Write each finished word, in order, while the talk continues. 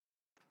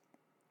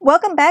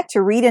Welcome back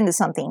to Read Into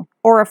Something,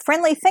 or a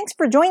friendly thanks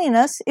for joining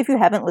us if you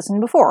haven't listened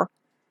before.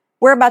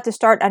 We're about to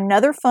start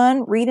another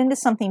fun Read Into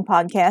Something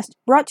podcast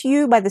brought to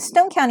you by the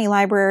Stone County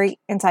Library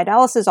inside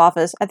Alice's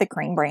office at the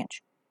Crane Branch.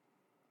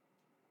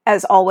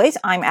 As always,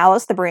 I'm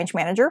Alice, the branch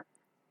manager.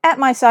 At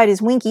my side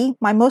is Winky,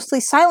 my mostly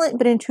silent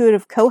but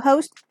intuitive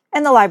co-host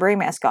and the library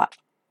mascot.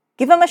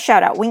 Give him a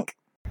shout out, Wink.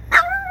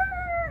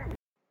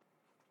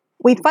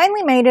 We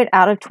finally made it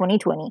out of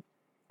 2020.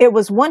 It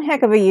was one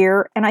heck of a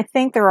year, and I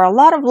think there are a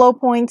lot of low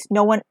points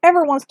no one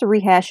ever wants to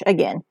rehash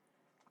again.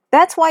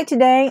 That's why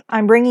today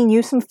I'm bringing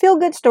you some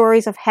feel-good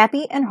stories of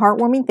happy and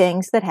heartwarming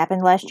things that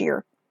happened last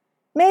year.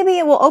 Maybe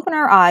it will open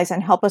our eyes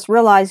and help us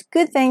realize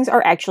good things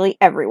are actually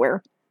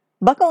everywhere.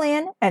 Buckle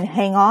in and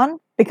hang on,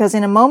 because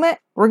in a moment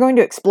we're going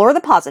to explore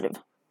the positive.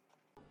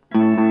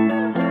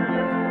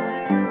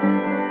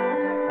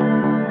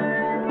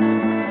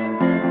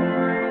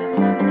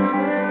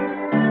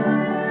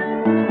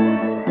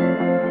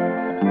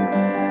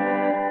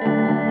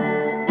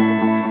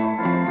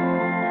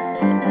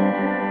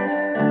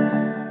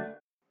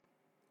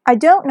 I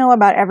don't know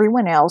about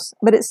everyone else,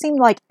 but it seemed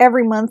like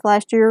every month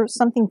last year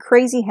something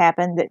crazy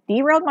happened that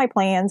derailed my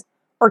plans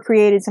or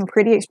created some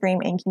pretty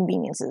extreme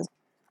inconveniences.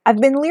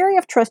 I've been leery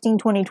of trusting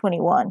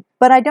 2021,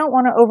 but I don't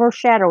want to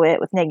overshadow it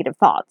with negative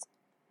thoughts.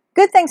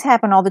 Good things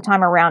happen all the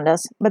time around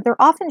us, but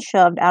they're often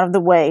shoved out of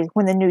the way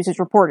when the news is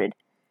reported.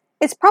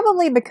 It's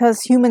probably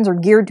because humans are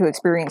geared to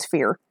experience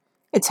fear.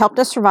 It's helped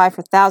us survive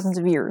for thousands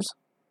of years.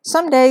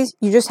 Some days,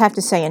 you just have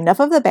to say enough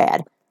of the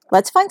bad.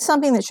 Let's find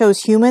something that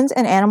shows humans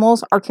and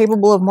animals are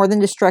capable of more than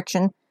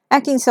destruction,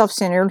 acting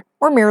self-centered,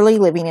 or merely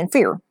living in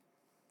fear.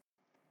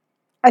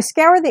 I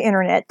scour the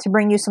internet to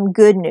bring you some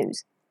good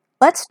news.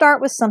 Let's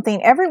start with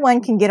something everyone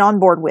can get on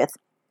board with: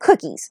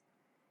 cookies.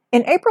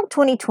 In April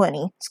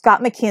 2020,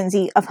 Scott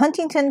McKenzie of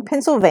Huntington,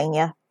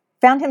 Pennsylvania,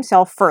 found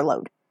himself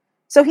furloughed.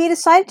 So he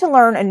decided to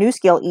learn a new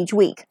skill each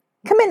week.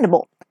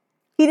 Commendable.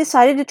 He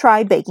decided to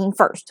try baking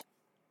first.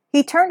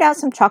 He turned out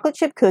some chocolate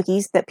chip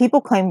cookies that people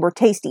claimed were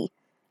tasty,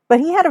 but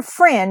he had a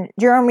friend,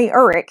 Jeremy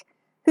Urich,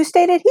 who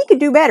stated he could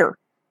do better.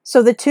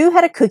 So the two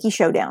had a cookie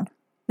showdown.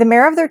 The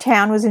mayor of their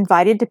town was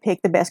invited to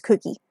pick the best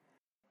cookie.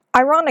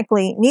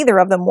 Ironically, neither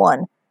of them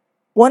won.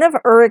 One of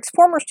Urich's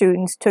former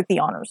students took the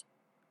honors.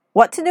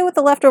 What to do with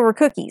the leftover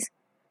cookies?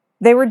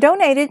 They were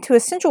donated to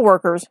essential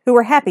workers who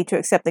were happy to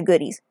accept the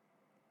goodies.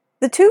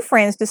 The two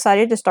friends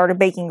decided to start a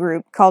baking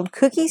group called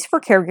Cookies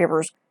for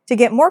Caregivers to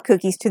get more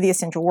cookies to the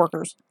essential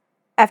workers.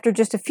 After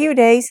just a few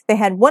days, they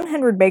had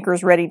 100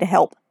 bakers ready to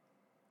help.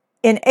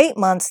 In 8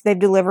 months, they've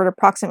delivered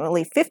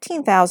approximately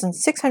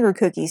 15,600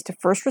 cookies to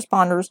first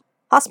responders,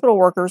 hospital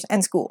workers,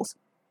 and schools.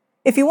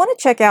 If you want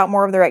to check out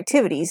more of their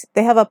activities,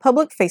 they have a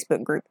public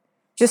Facebook group.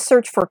 Just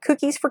search for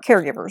Cookies for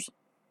Caregivers.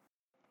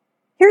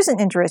 Here's an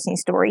interesting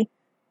story.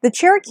 The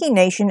Cherokee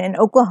Nation in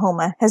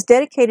Oklahoma has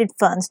dedicated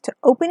funds to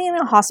opening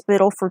a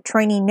hospital for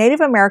training Native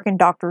American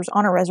doctors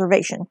on a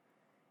reservation.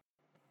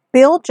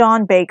 Bill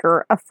John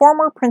Baker, a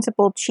former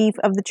principal chief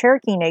of the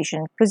Cherokee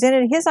Nation,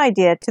 presented his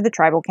idea to the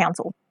tribal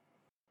council.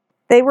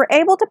 They were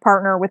able to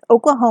partner with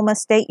Oklahoma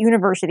State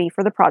University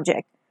for the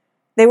project.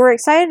 They were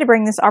excited to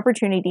bring this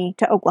opportunity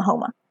to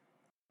Oklahoma.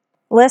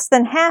 Less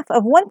than half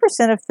of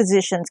 1% of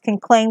physicians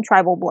can claim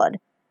tribal blood.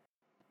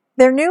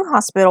 Their new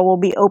hospital will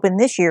be open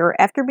this year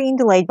after being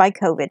delayed by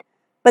COVID,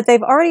 but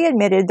they've already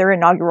admitted their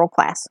inaugural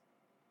class.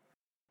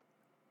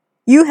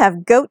 You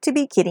have got to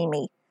be kidding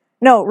me.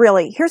 No,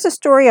 really, here's a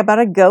story about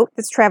a goat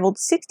that's traveled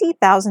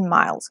 60,000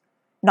 miles,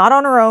 not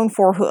on her own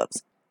 4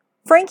 hooves.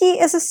 Frankie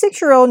is a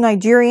 6-year-old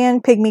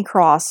Nigerian pygmy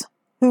cross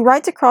who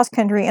rides across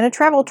country in a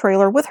travel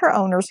trailer with her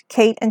owners,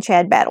 Kate and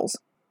Chad Battles.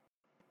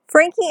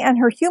 Frankie and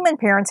her human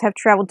parents have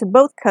traveled to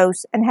both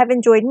coasts and have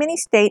enjoyed many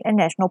state and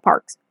national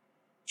parks.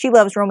 She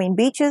loves roaming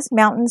beaches,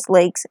 mountains,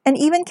 lakes, and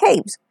even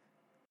caves.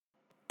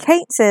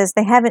 Kate says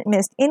they haven't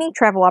missed any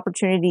travel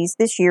opportunities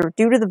this year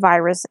due to the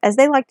virus, as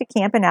they like to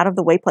camp in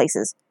out-of-the-way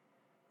places.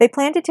 They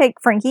plan to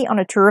take Frankie on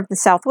a tour of the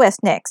Southwest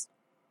next.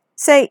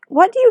 Say,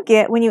 what do you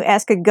get when you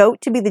ask a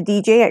goat to be the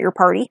DJ at your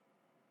party?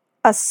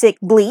 A sick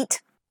bleat.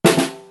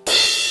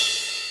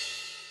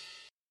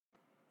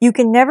 You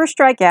can never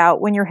strike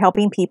out when you're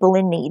helping people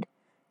in need.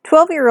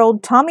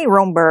 12-year-old Tommy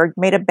Romberg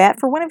made a bet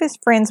for one of his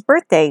friends'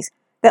 birthdays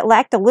that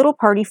lacked a little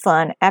party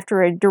fun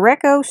after a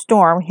derecho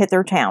storm hit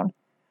their town.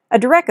 A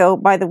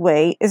derecho, by the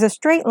way, is a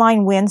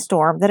straight-line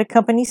windstorm that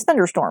accompanies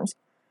thunderstorms.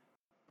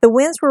 The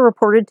winds were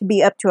reported to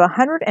be up to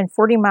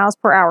 140 miles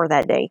per hour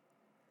that day.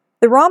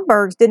 The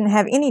Rombergs didn't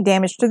have any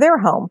damage to their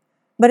home,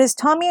 but as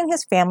Tommy and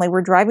his family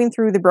were driving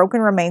through the broken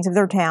remains of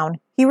their town,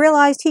 he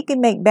realized he could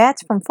make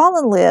bats from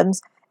fallen limbs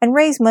and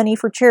raise money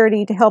for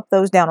charity to help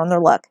those down on their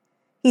luck.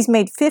 He's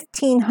made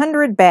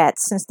 1,500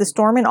 bats since the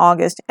storm in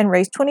August and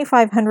raised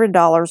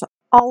 $2,500,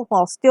 all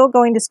while still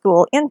going to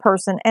school in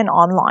person and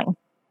online.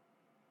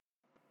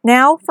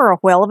 Now for a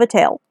whale of a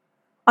tale.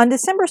 On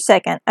December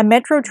 2nd, a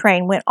metro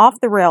train went off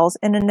the rails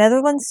in a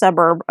Netherlands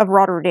suburb of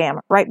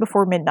Rotterdam right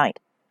before midnight.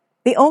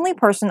 The only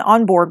person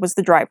on board was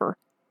the driver.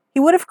 He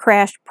would have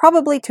crashed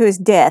probably to his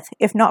death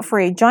if not for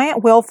a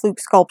giant whale fluke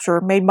sculpture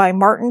made by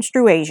Martin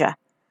Struasia.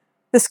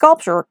 The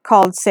sculpture,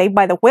 called Saved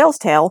by the Whale's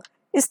Tail,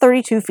 is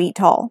 32 feet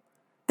tall.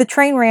 The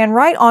train ran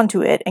right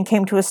onto it and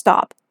came to a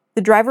stop.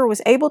 The driver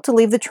was able to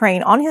leave the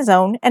train on his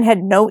own and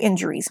had no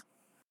injuries.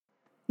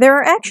 There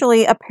are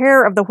actually a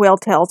pair of the whale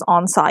tails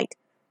on site.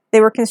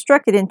 They were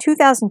constructed in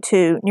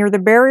 2002 near the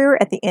barrier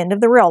at the end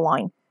of the rail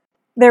line.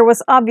 There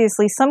was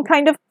obviously some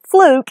kind of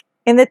fluke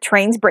in the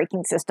train's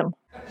braking system.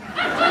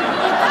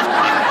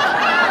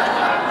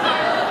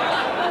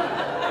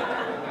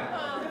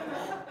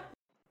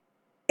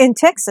 In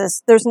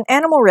Texas, there's an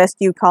animal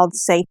rescue called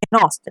Safe in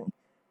Austin.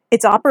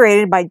 It's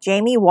operated by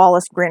Jamie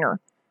Wallace Grinner.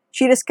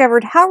 She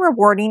discovered how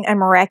rewarding and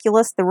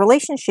miraculous the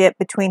relationship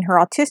between her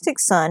autistic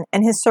son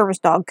and his service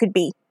dog could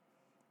be.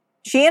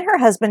 She and her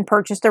husband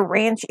purchased a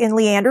ranch in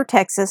Leander,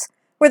 Texas,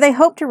 where they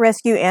hope to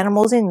rescue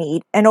animals in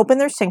need and open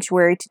their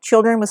sanctuary to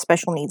children with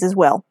special needs as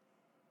well.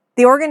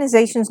 The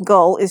organization's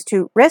goal is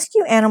to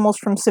rescue animals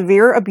from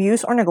severe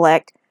abuse or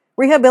neglect,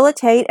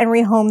 rehabilitate and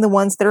rehome the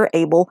ones that are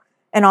able,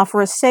 and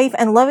offer a safe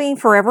and loving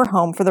forever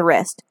home for the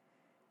rest.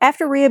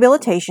 After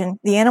rehabilitation,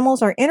 the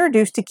animals are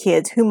introduced to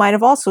kids who might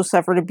have also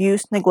suffered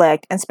abuse,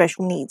 neglect, and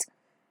special needs.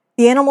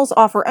 The animals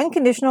offer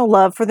unconditional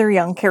love for their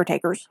young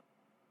caretakers.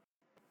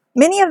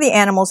 Many of the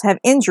animals have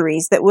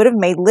injuries that would have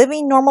made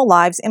living normal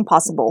lives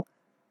impossible,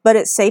 but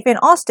at Safe in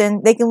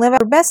Austin, they can live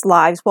their best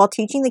lives while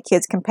teaching the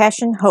kids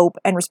compassion, hope,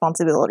 and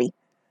responsibility.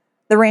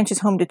 The ranch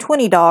is home to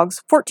 20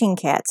 dogs, 14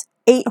 cats,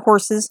 8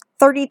 horses,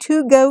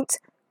 32 goats,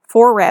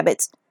 4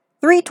 rabbits,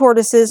 3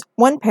 tortoises,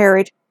 1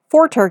 parrot,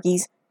 4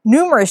 turkeys,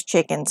 numerous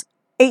chickens,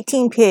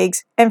 18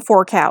 pigs, and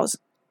 4 cows,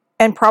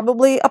 and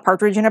probably a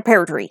partridge in a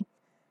pear tree.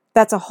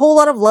 That's a whole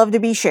lot of love to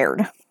be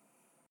shared.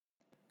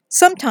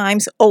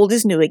 Sometimes old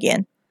is new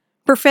again.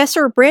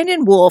 Professor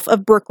Brandon Wolf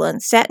of Brooklyn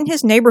sat in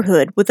his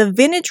neighborhood with a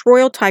vintage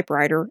Royal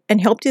typewriter and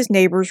helped his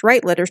neighbors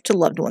write letters to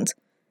loved ones.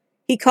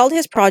 He called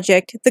his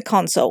project The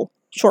Console,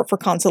 short for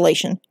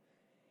consolation.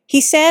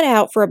 He sat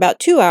out for about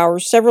 2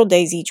 hours several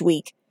days each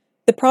week.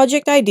 The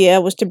project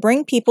idea was to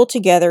bring people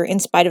together in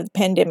spite of the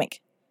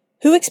pandemic.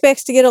 Who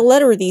expects to get a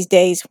letter these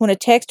days when a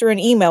text or an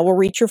email will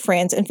reach your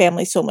friends and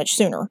family so much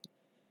sooner?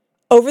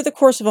 Over the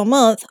course of a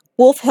month,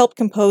 Wolf helped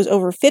compose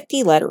over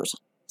 50 letters.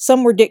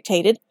 Some were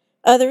dictated.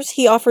 Others,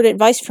 he offered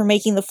advice for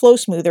making the flow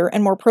smoother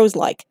and more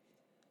prose-like.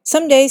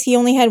 Some days he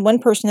only had one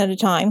person at a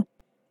time.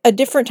 At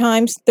different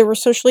times, there were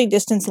socially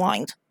distanced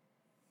lines.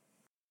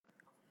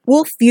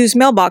 Wolf views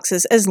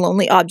mailboxes as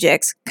lonely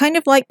objects, kind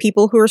of like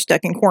people who are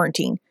stuck in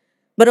quarantine.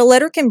 But a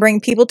letter can bring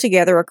people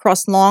together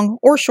across long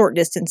or short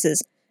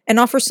distances and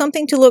offer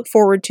something to look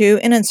forward to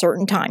in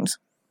uncertain times.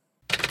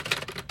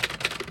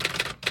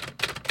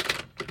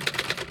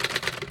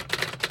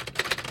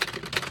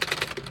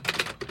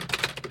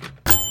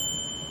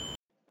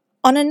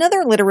 On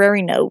another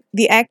literary note,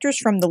 the actors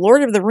from the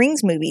Lord of the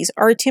Rings movies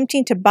are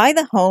attempting to buy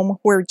the home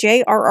where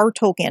J.R.R.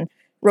 Tolkien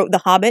wrote The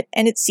Hobbit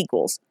and its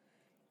sequels.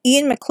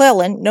 Ian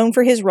McClellan, known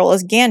for his role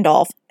as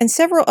Gandalf, and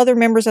several other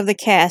members of the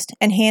cast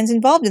and hands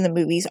involved in the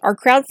movies are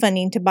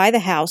crowdfunding to buy the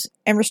house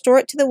and restore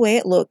it to the way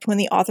it looked when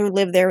the author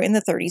lived there in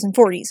the 30s and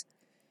 40s.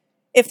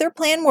 If their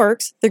plan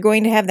works, they're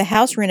going to have the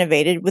house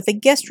renovated with the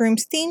guest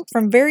rooms themed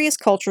from various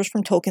cultures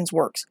from Tolkien's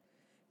works.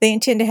 They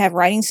intend to have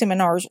writing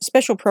seminars,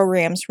 special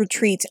programs,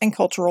 retreats, and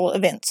cultural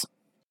events.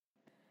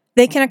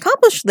 They can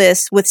accomplish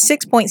this with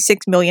 $6.6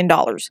 million.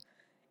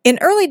 In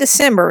early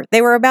December,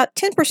 they were about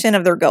 10%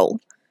 of their goal.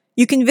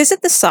 You can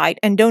visit the site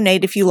and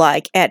donate if you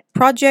like at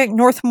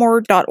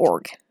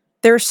projectnorthmore.org.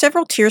 There are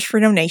several tiers for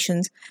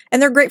donations, and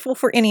they're grateful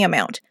for any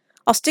amount.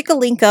 I'll stick a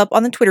link up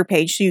on the Twitter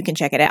page so you can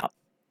check it out.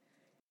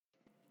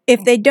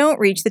 If they don't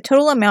reach the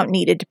total amount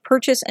needed to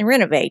purchase and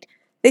renovate,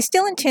 they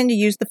still intend to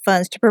use the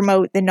funds to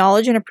promote the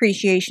knowledge and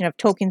appreciation of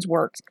Tolkien's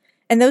works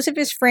and those of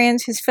his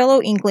friends, his fellow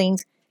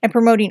Inklings, and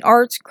promoting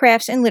arts,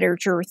 crafts, and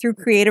literature through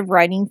creative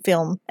writing,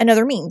 film, and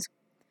other means.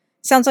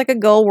 Sounds like a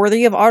goal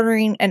worthy of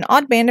honoring an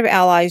odd band of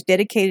allies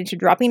dedicated to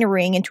dropping a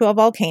ring into a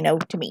volcano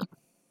to me.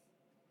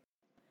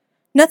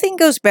 Nothing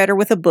goes better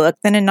with a book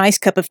than a nice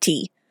cup of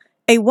tea.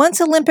 A once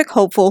Olympic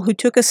hopeful who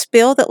took a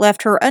spill that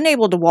left her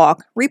unable to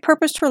walk,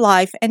 repurposed her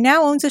life, and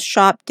now owns a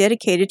shop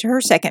dedicated to her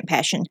second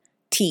passion,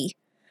 tea.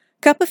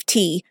 Cup of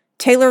Tea,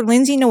 Taylor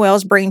Lindsay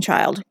Noel's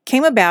brainchild,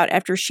 came about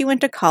after she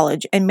went to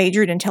college and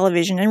majored in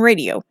television and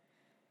radio.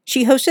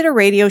 She hosted a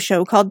radio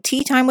show called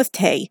Tea Time with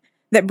Tay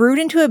that brewed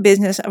into a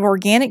business of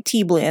organic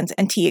tea blends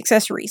and tea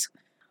accessories.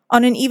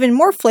 On an even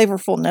more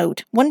flavorful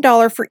note,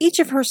 $1 for each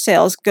of her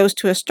sales goes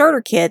to a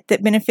starter kit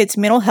that benefits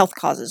mental health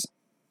causes.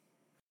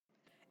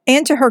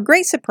 And to her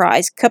great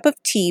surprise, Cup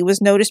of Tea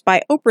was noticed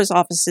by Oprah's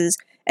offices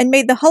and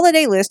made the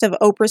holiday list of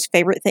Oprah's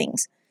favorite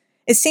things.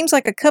 It seems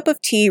like a cup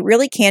of tea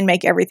really can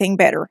make everything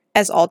better,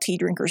 as all tea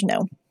drinkers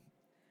know.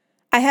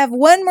 I have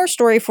one more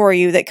story for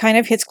you that kind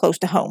of hits close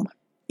to home.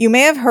 You may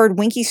have heard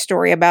Winky's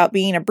story about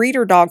being a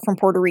breeder dog from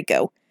Puerto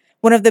Rico.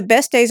 One of the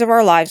best days of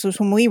our lives was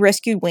when we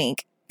rescued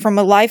Wink from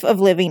a life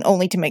of living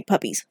only to make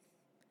puppies.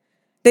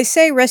 They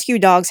say rescue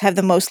dogs have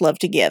the most love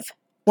to give.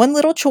 one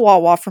little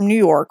Chihuahua from New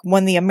York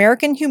won the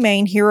American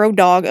Humane Hero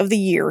Dog of the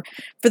Year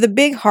for the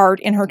big heart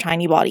in her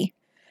tiny body.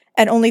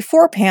 At only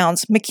 4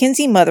 pounds,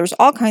 Mackenzie mothers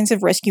all kinds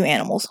of rescue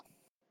animals.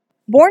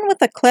 Born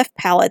with a cleft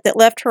palate that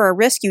left her a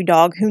rescue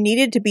dog who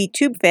needed to be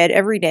tube-fed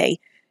every day,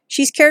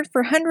 she's cared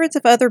for hundreds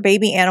of other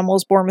baby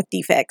animals born with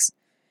defects.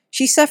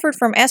 She suffered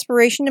from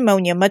aspiration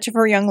pneumonia much of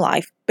her young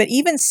life, but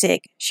even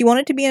sick, she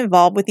wanted to be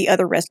involved with the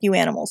other rescue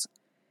animals.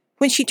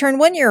 When she turned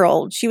 1 year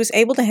old, she was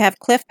able to have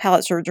cleft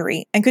palate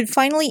surgery and could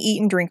finally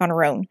eat and drink on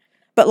her own,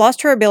 but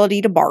lost her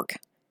ability to bark.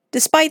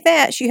 Despite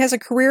that, she has a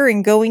career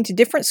in going to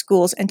different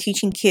schools and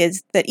teaching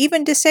kids that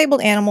even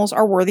disabled animals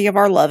are worthy of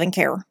our love and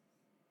care.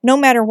 No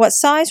matter what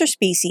size or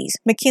species,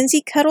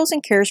 Mackenzie cuddles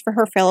and cares for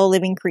her fellow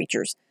living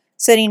creatures,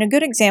 setting a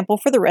good example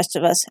for the rest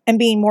of us and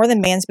being more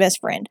than man's best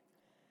friend.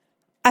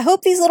 I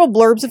hope these little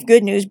blurbs of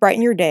good news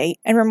brighten your day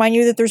and remind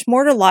you that there's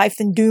more to life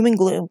than doom and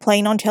gloom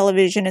playing on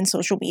television and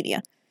social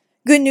media.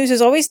 Good news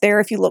is always there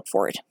if you look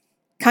for it.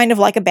 Kind of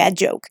like a bad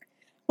joke.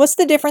 What's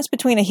the difference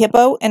between a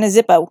hippo and a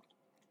Zippo?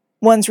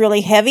 One's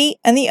really heavy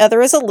and the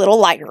other is a little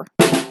lighter.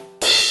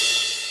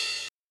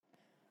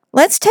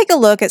 Let's take a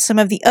look at some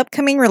of the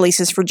upcoming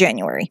releases for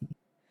January.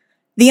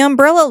 The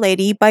Umbrella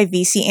Lady by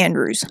V.C.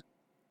 Andrews.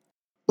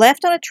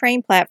 Left on a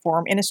train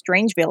platform in a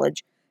strange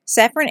village,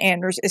 Saffron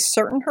Anders is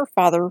certain her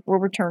father will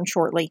return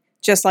shortly,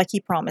 just like he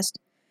promised.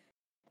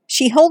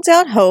 She holds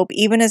out hope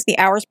even as the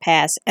hours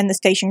pass and the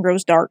station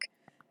grows dark.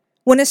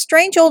 When a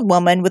strange old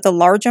woman with a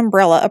large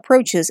umbrella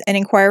approaches and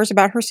inquires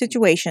about her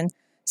situation,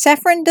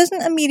 Saffron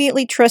doesn't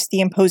immediately trust the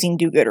imposing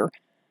do-gooder,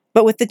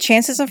 but with the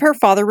chances of her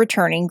father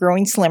returning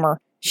growing slimmer,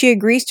 she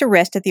agrees to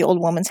rest at the old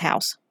woman's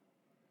house.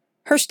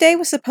 Her stay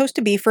was supposed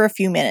to be for a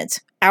few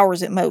minutes,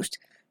 hours at most,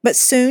 but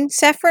soon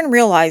Saffron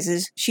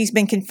realizes she's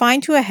been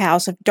confined to a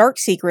house of dark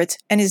secrets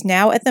and is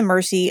now at the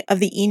mercy of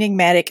the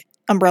enigmatic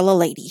Umbrella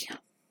Lady.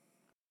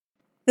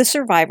 The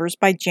Survivors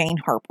by Jane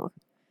Harper.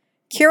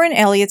 Kieran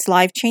Elliott's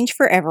life changed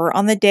forever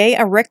on the day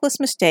a reckless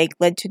mistake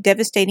led to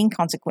devastating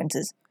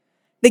consequences.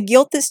 The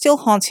guilt that still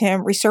haunts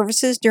him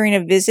resurfaces during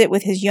a visit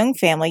with his young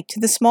family to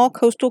the small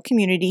coastal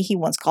community he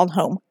once called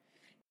home.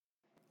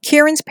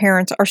 Kieran's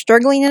parents are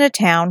struggling in a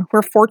town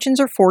where fortunes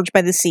are forged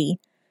by the sea.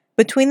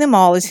 Between them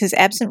all is his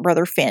absent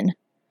brother Finn.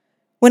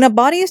 When a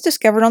body is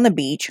discovered on the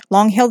beach,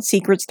 long-held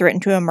secrets threaten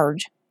to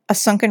emerge. A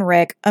sunken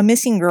wreck, a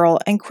missing girl,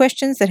 and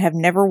questions that have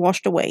never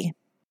washed away.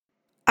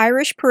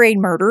 Irish Parade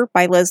Murder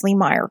by Leslie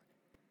Meyer.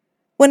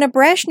 When a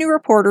brash new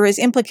reporter is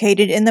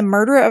implicated in the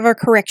murder of a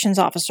corrections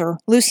officer,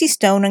 Lucy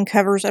Stone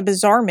uncovers a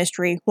bizarre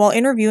mystery while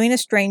interviewing a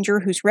stranger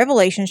whose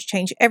revelations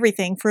change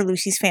everything for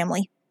Lucy's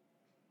family.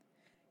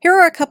 Here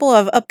are a couple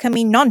of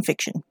upcoming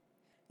nonfiction.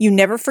 You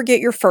Never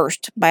Forget Your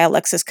First by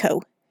Alexis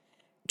Coe.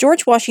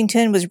 George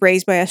Washington was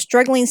raised by a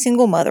struggling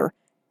single mother,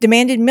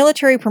 demanded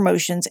military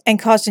promotions, and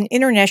caused an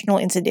international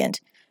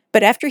incident.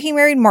 But after he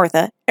married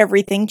Martha,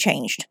 everything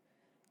changed.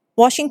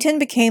 Washington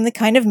became the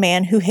kind of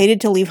man who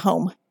hated to leave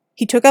home.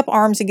 He took up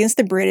arms against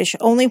the British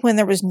only when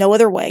there was no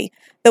other way,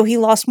 though he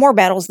lost more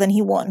battles than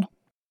he won.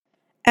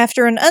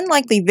 After an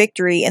unlikely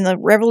victory in the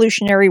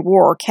Revolutionary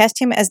War cast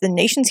him as the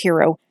nation's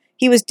hero,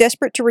 he was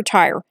desperate to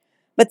retire,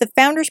 but the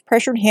founders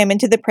pressured him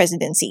into the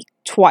presidency,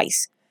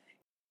 twice.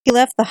 He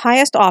left the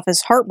highest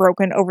office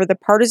heartbroken over the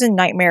partisan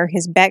nightmare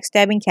his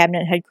backstabbing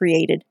cabinet had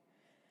created.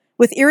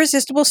 With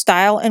irresistible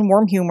style and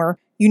warm humor,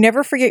 You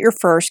Never Forget Your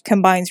First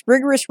combines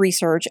rigorous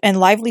research and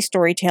lively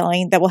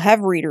storytelling that will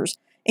have readers,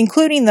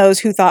 including those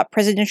who thought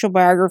presidential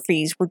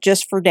biographies were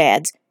just for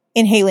dads,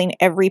 inhaling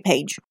every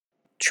page.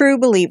 True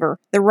Believer,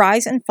 The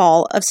Rise and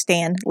Fall of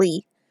Stan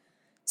Lee.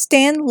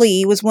 Stan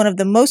Lee was one of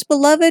the most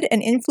beloved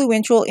and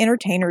influential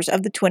entertainers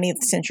of the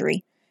 20th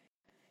century.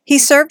 He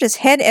served as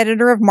head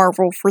editor of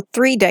Marvel for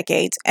 3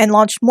 decades and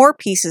launched more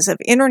pieces of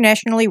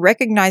internationally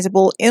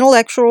recognizable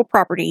intellectual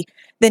property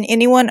than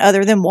anyone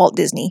other than Walt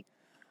Disney.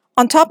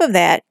 On top of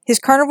that, his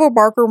Carnival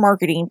Barker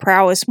marketing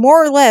prowess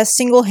more or less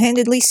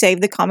single-handedly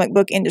saved the comic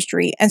book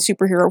industry and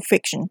superhero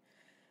fiction.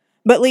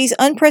 But Lee's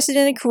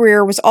unprecedented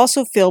career was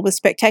also filled with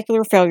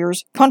spectacular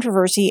failures,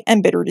 controversy,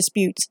 and bitter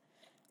disputes.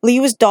 Lee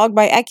was dogged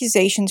by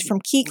accusations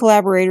from key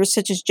collaborators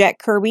such as Jack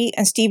Kirby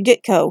and Steve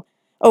Ditko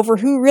over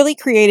who really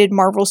created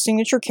Marvel's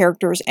signature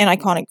characters and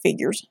iconic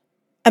figures.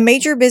 A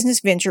major business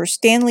venture,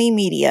 Stan Lee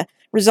Media,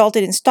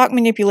 resulted in stock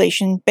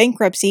manipulation,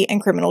 bankruptcy,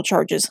 and criminal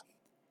charges.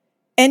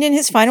 And in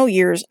his final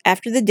years,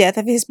 after the death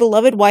of his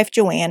beloved wife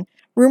Joanne,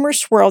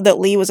 rumors swirled that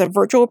Lee was a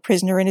virtual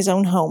prisoner in his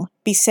own home,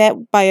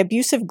 beset by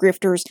abusive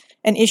grifters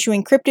and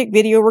issuing cryptic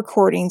video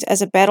recordings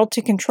as a battle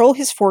to control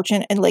his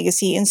fortune and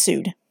legacy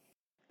ensued.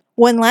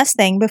 One last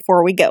thing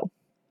before we go.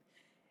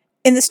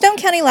 In the Stone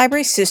County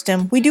Library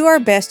system, we do our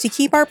best to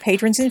keep our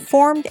patrons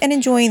informed and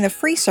enjoying the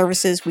free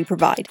services we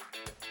provide.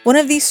 One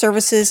of these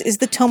services is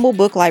the Tumble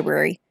Book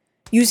Library.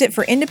 Use it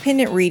for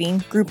independent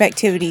reading, group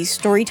activities,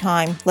 story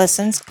time,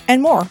 lessons,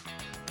 and more.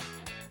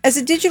 As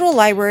a digital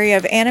library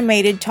of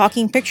animated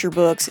talking picture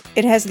books,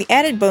 it has the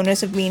added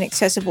bonus of being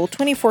accessible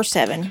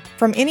 24/7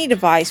 from any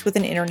device with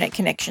an internet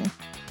connection.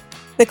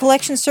 The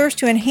collection serves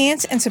to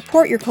enhance and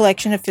support your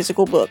collection of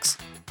physical books.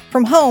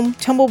 From home,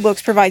 Tumble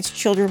Books provides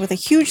children with a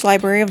huge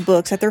library of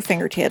books at their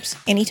fingertips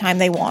anytime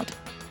they want.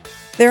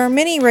 There are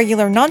many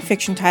regular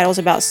nonfiction titles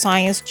about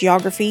science,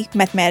 geography,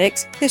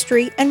 mathematics,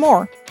 history, and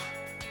more.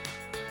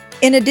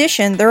 In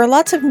addition, there are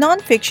lots of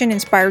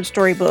nonfiction-inspired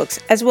storybooks,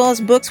 as well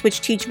as books which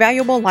teach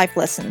valuable life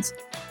lessons.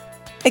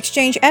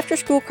 Exchange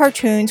after-school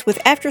cartoons with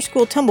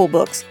after-school Tumble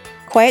Books,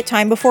 quiet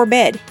time before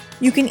bed.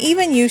 You can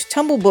even use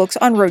Tumble Books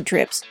on road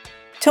trips.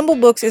 Tumble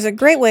Books is a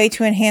great way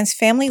to enhance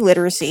family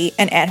literacy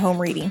and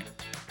at-home reading.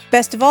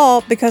 Best of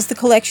all, because the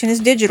collection is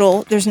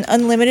digital, there's an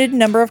unlimited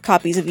number of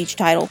copies of each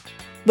title.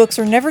 Books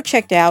are never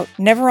checked out,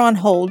 never on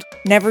hold,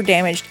 never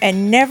damaged,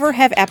 and never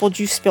have apple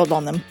juice spilled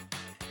on them.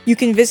 You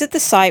can visit the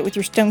site with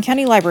your Stone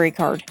County Library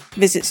card.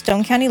 Visit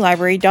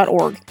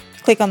stonecountylibrary.org.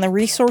 Click on the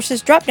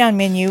Resources drop-down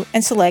menu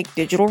and select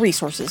Digital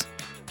Resources.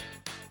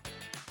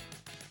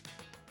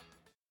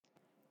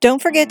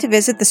 Don't forget to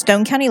visit the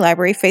Stone County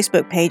Library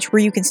Facebook page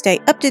where you can stay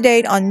up to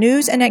date on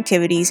news and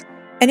activities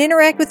and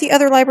interact with the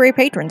other library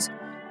patrons.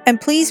 And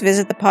please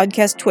visit the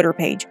podcast Twitter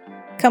page.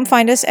 Come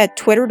find us at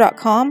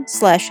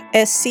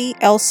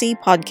twitter.com/SCLC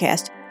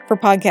podcast for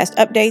podcast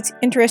updates,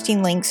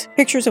 interesting links,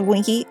 pictures of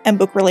Winky, and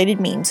book-related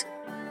memes.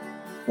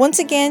 Once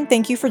again,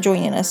 thank you for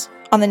joining us.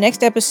 On the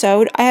next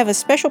episode, I have a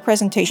special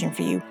presentation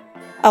for you.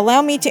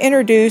 Allow me to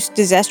introduce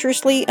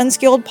Disastrously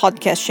Unskilled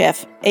Podcast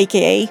Chef,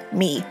 aka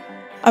me.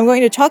 I'm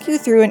going to talk you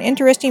through an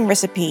interesting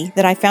recipe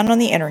that I found on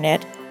the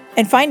internet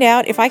and find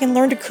out if I can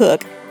learn to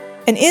cook,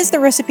 and is the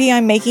recipe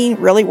I'm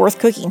making really worth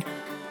cooking?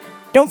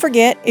 Don't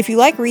forget, if you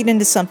like read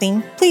into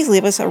something, please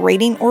leave us a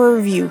rating or a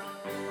review.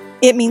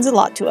 It means a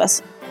lot to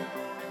us.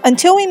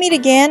 Until we meet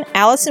again,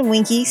 Alice and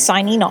Winky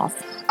signing off.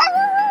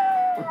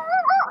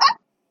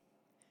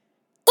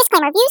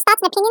 Disclaimer, views, thoughts,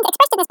 and opinions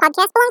expressed in this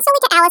podcast belong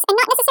solely to Alice and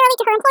not necessarily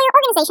to her employer,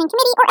 organization,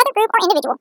 committee, or other group or individual.